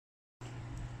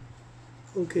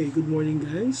Okay, good morning,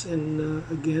 guys, and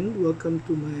again, welcome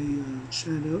to my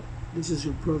channel. This is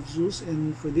your Prof. Zeus,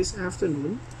 and for this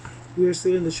afternoon, we are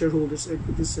still in the shareholders'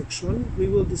 equity section.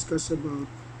 We will discuss about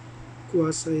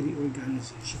quasi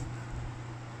reorganization.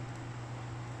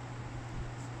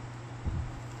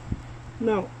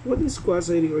 Now, what is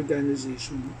quasi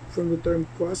reorganization? From the term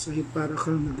quasi, para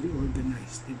kang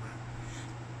nag-reorganize, diba?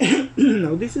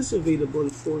 Now, this is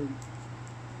available for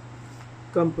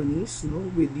companies, no,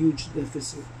 with huge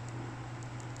deficit.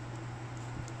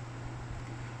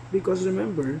 Because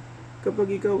remember,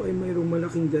 kapag ikaw ay mayroong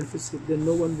malaking deficit, then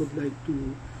no one would like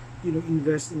to,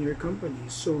 invest in your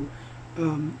company. So,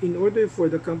 in order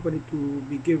for the company to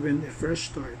be given a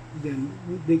fresh start, then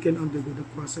they can undergo the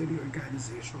quasi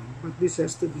reorganization. But the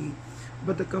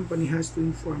company has to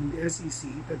inform the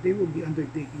SEC that they will be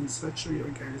undertaking such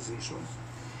reorganization.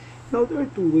 Now, there are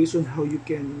two ways on how you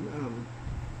can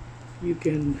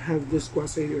have this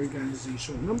quasi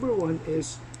reorganization. Number one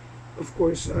is, of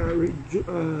course,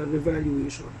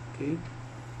 revaluation. Okay,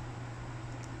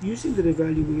 using the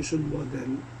revaluation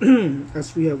model,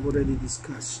 as we have already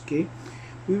discussed. Okay,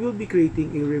 we will be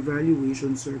creating a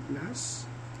revaluation surplus.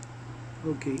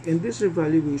 Okay, and this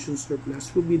revaluation surplus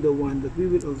will be the one that we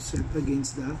will offset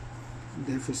against the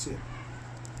deficit.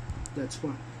 That's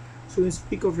one. So, in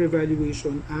speak of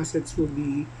revaluation, assets will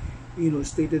be,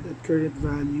 stated at current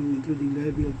value, including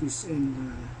liabilities and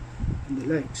the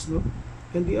likes, no.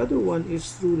 And the other one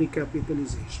is through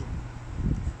recapitalization.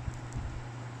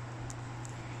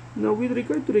 Now, with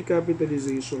regard to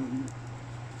recapitalization,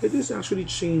 it is actually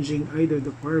changing either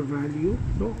the par value,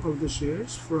 no, of the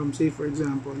shares from, say, for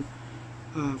example,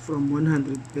 from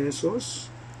 100 pesos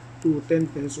to 10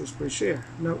 pesos per share.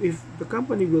 Now, if the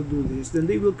company will do this, then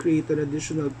they will create an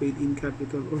additional paid-in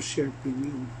capital or share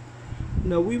premium.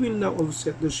 Now, we will now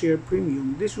offset the share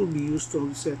premium. This will be used to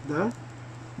offset the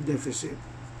deficit.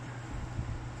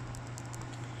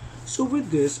 So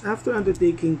with this, after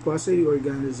undertaking quasi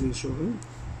reorganization,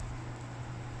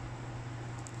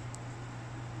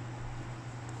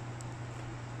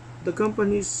 the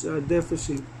company's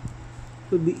deficit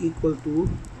will be equal to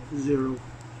 0.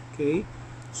 Okay,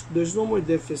 so there's no more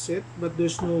deficit, but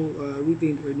there's no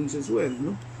retained earnings as well,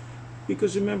 no?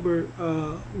 Because remember,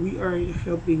 we are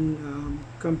helping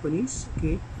companies,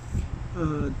 okay,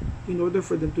 in order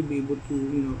for them to be able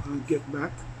to get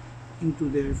back into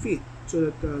their feet, so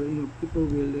that people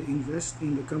will invest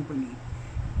in the company,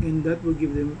 and that will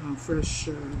give them a fresh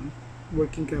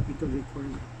working capital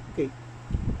requirement. Okay,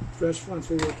 fresh funds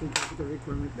for working capital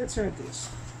requirement. Let's have this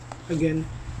again.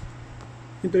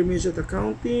 Intermediate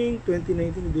Accounting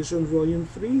 2019 edition volume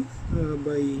 3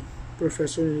 by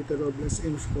Professor Nita Robles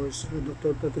and of course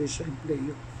Dr. Patricia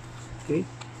Playo. Okay,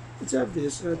 let's have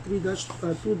this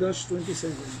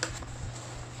 2-27.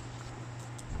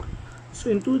 So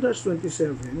in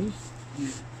 2-27,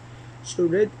 so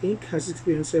Red Inc. has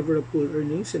experienced several poor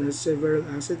earnings and has several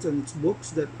assets on its books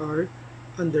that are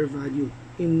undervalued.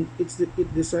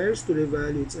 It desires to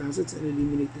revalue its assets and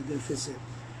eliminate the deficit.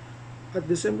 At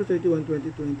December 31,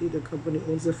 2020, the company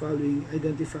owns the following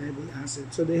identifiable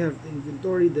assets. So they have the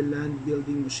inventory, the land,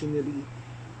 building, machinery,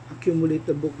 accumulate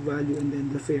the book value, and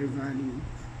then the fair value.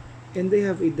 And they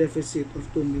have a deficit of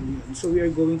 2 million. So we are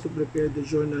going to prepare the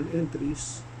journal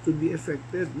entries to be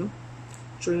affected, no?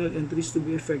 Journal entries to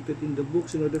be affected in the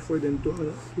books in order for them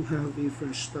to have a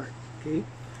fresh start. Okay.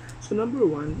 So number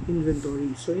one,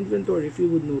 inventory. So inventory, if you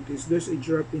would notice, there's a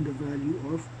drop in the value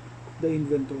of the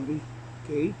inventory.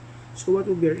 Okay. So what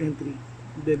will be our entry?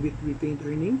 Debit retained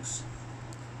earnings.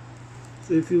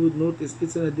 So if you would notice,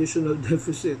 it's an additional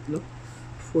deficit, no,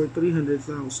 for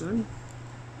 300,000,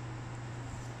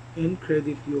 and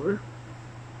credit your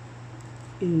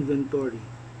inventory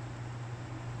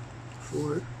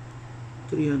for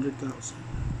 300,000.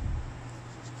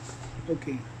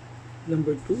 Okay.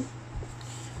 Number two.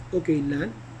 Okay,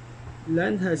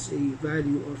 land has a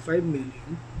value of 5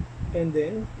 million, and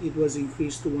then it was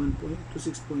increased to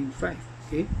 6.5.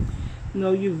 Okay,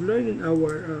 now you've learned in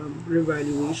our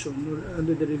revaluation, or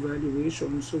under the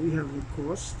revaluation, so we have the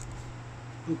cost,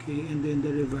 okay, and then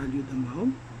the revalued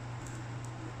amount,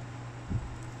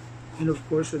 and of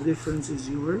course the difference is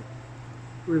your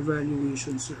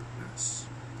revaluation surplus.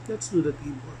 Let's do the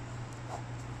table.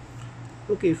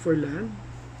 Okay, for land,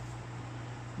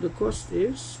 the cost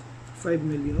is 5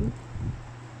 million,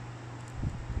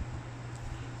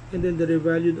 and then the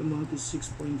revalued amount is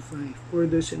 6.5, or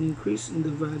there's an increase in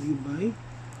the value by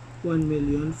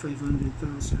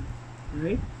 1,500,000,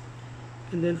 right?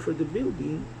 And then for the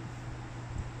building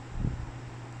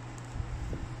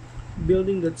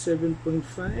that's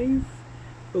 7.5.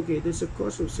 Okay, there's a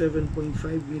cost of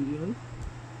 7.5 million,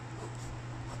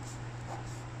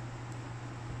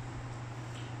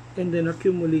 and then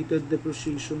accumulated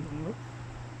depreciation of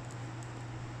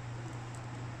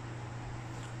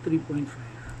 3.5.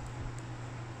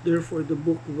 Therefore, the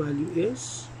book value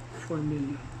is 4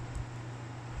 million,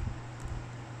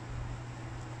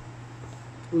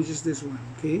 which is this one.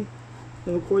 Okay,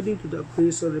 now according to the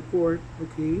appraisal report,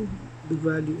 okay, the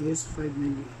value is 5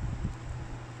 million.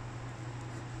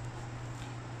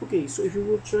 Okay, so if you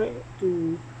will try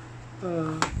to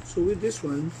so with this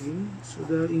one, okay, so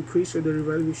the increase or the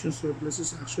revaluation surplus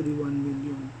is actually 1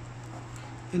 million.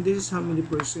 And this is how many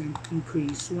percent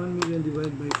increase? 1 million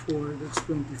divided by 4, that's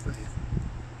 25.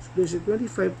 So there's a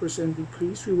 25%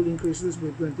 increase. We will increase this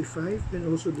by 25 and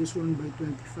also this one by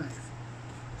 25.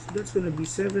 So that's going to be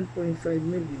 7.5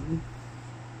 million.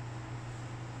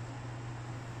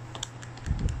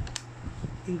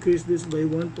 Increase this by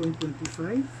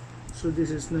 1.25. So this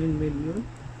is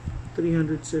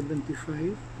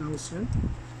 9,375,000.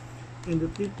 And the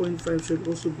 3.5 should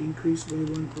also be increased by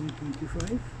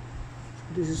 1.25.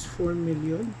 This is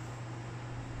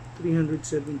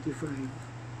 4,375,000.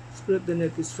 So that the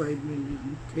net is 5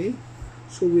 million. Okay,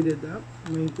 so we deduct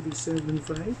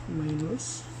 9,375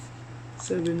 minus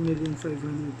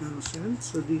 7,500,000.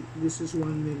 So this is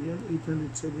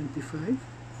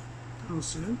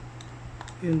 1,875,000,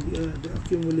 and the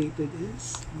accumulated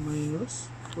is minus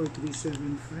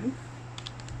 4,375.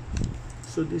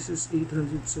 So this is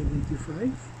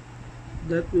 875.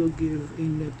 That will give a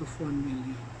net of 1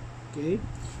 million. Okay,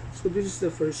 so this is the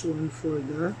first one for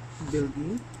the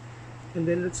building, and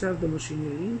then let's have the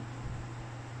machinery,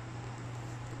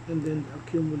 and then the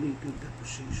accumulated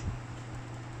depreciation.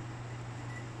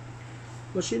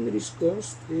 Machinery's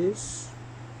cost is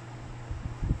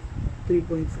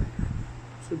 3.5.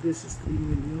 So this is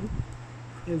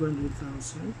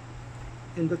 3,500,000,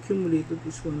 and the accumulated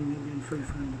is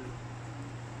 1,500,000.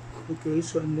 Okay,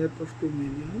 so a net of 2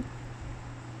 million.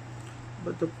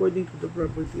 But according to the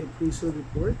property appraisal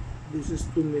report, this is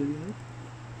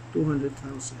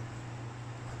 2,200,000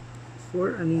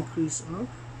 for an increase of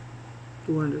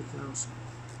 200,000.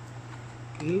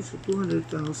 Okay, so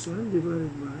 200,000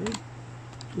 divided by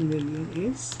 2 million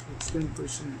is, it's 10%.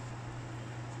 So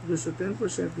there's a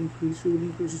 10% increase. We will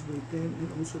increase it by 10,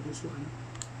 and also this one.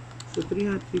 So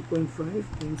 303.5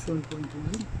 times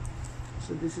 1.1.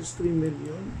 So this is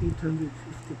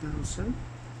 3,850,000.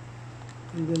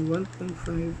 And then 1.5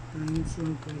 times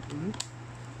 1.1,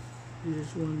 this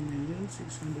is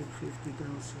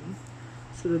 1,650,000.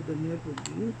 So that the net would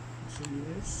be, so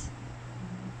yes,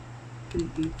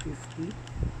 3,850.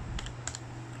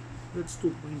 That's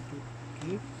 2.2.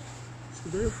 Okay. So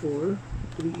therefore,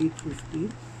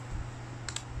 3,850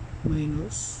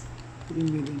 minus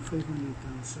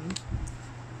 3,500,000.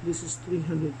 This is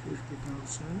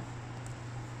 350,000.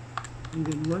 And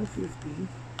then 150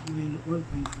 minus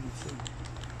 1.5. So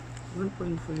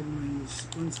 1.5 minus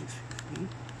 1,650,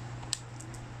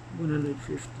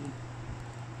 150.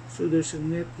 So there's a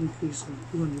net increase of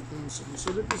 200,000.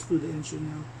 So let us do the entry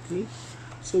now. Okay.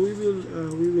 So we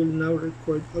will now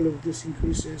record all of these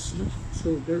increases.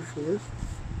 So therefore,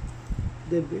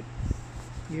 debit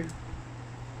here,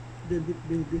 debit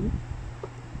building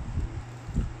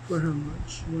for how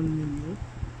much?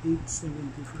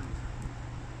 1,875,000.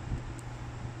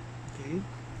 Okay.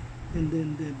 And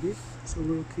then debit, so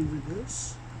we're okay with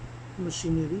this.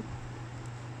 Machinery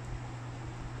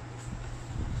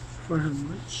for how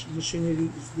much? Machinery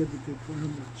is debited for how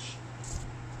much?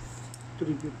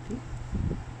 350.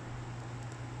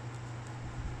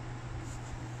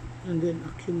 And then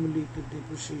accumulated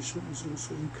depreciation is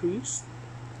also increased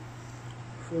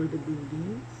for the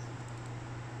building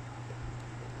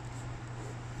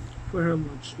for how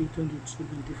much?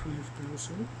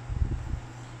 875,000.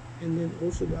 And then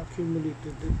also the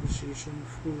accumulated depreciation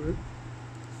for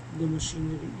the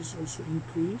machinery is also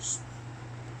increased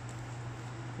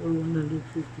for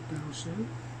 150,000.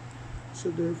 So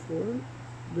therefore,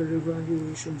 the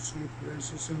revaluation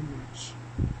surplus is how much?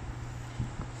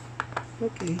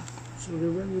 Okay, so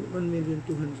revalue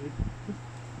 1,200,000.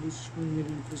 This is 1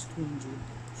 million plus 200,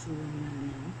 so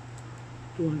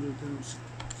 1,200,000.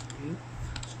 Okay,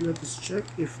 so let us check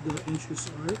if the entries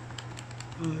are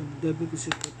debit is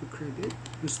equal to credit,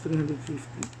 plus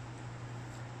 350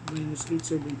 minus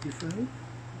 875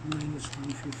 minus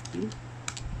 150,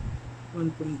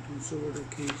 1.2. So we're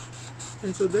okay.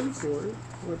 And so therefore,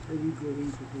 what are we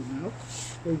going to do now?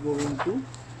 We're going to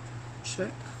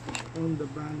check on the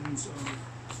balance of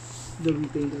the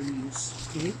retained earnings,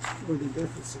 okay, or the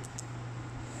deficit.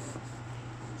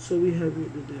 So we have here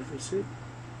the deficit.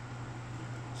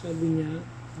 Sabi niya,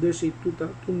 there's a 2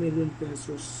 million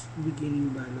pesos beginning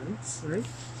balance, right?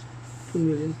 2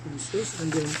 million pesos,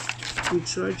 and then We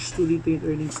charge to retained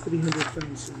earnings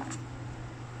 300,000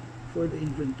 for the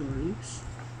inventories.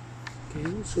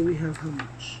 Okay, so we have how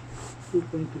much?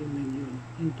 2.3 million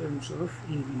in terms of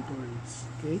inventories.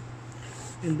 Okay,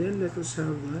 and then let us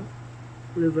have the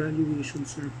revaluation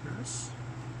surplus.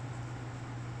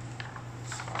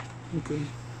 Okay,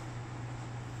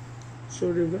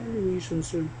 so revaluation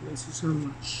surplus is how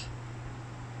much?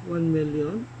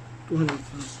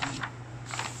 1,200,000.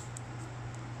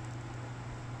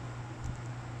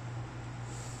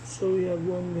 So we have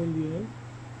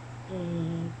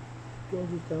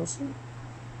 1,020,000.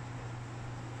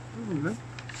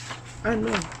 Oh,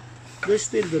 no, there's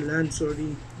still the land.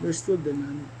 Sorry, there's still the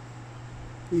land.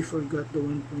 We forgot the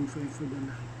 1.5 for the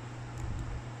land.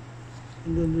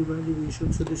 And then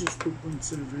revaluation. So this is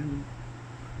 2.7.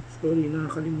 Sorry,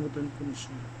 nakakalimutan ko na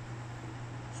siya.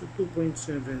 So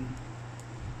 2.7.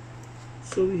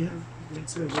 So we have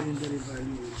 2.7 in the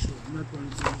revaluation, not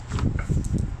 1.2.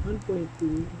 1.2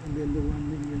 and then the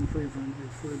 1,500,000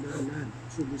 for the land.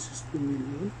 So this is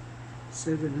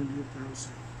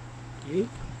 2,700,000. Okay.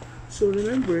 So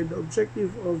remember, the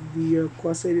objective of the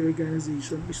quasi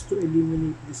reorganization is to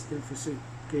eliminate this deficit.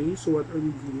 Okay. So what are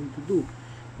we going to do?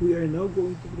 We are now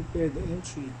going to prepare the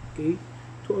entry. Okay,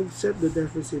 to offset the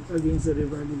deficit against the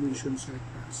revaluation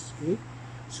surplus. Okay.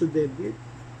 So debit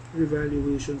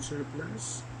revaluation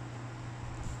surplus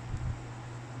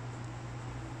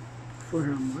for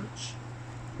how much?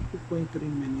 2.3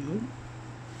 million,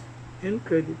 and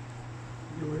credit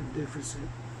your deficit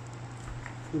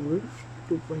for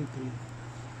 2.3.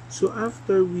 So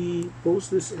after we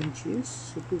post these entries,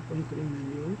 so 2.3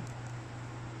 million,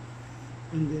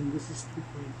 and then this is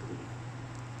 2.3,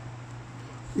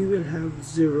 we will have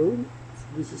 0. So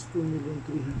this is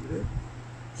 2,300,000.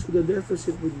 So the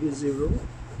deficit would be 0,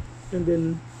 and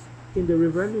then in the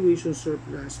revaluation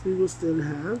surplus we will still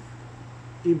have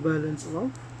a balance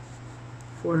of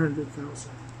 400,000.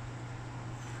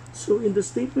 So in the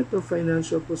statement of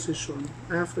financial position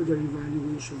after the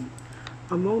revaluation,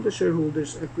 among the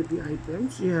shareholders' equity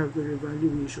items, you have the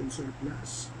revaluation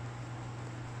surplus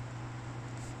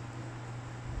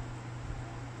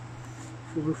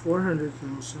for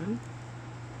 400,000,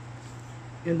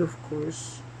 and of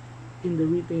course in the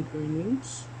retained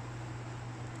earnings,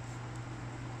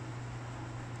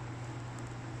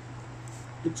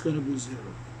 it's going to be 0.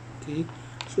 Okay,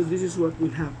 so this is what will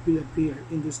appear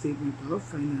in the statement of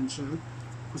financial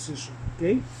position.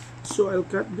 Okay, so I'll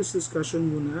cut this discussion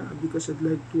muna because I'd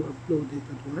like to upload it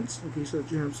at once. Okay, so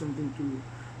that you have something to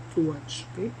watch.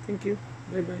 Okay, thank you.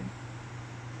 Bye bye.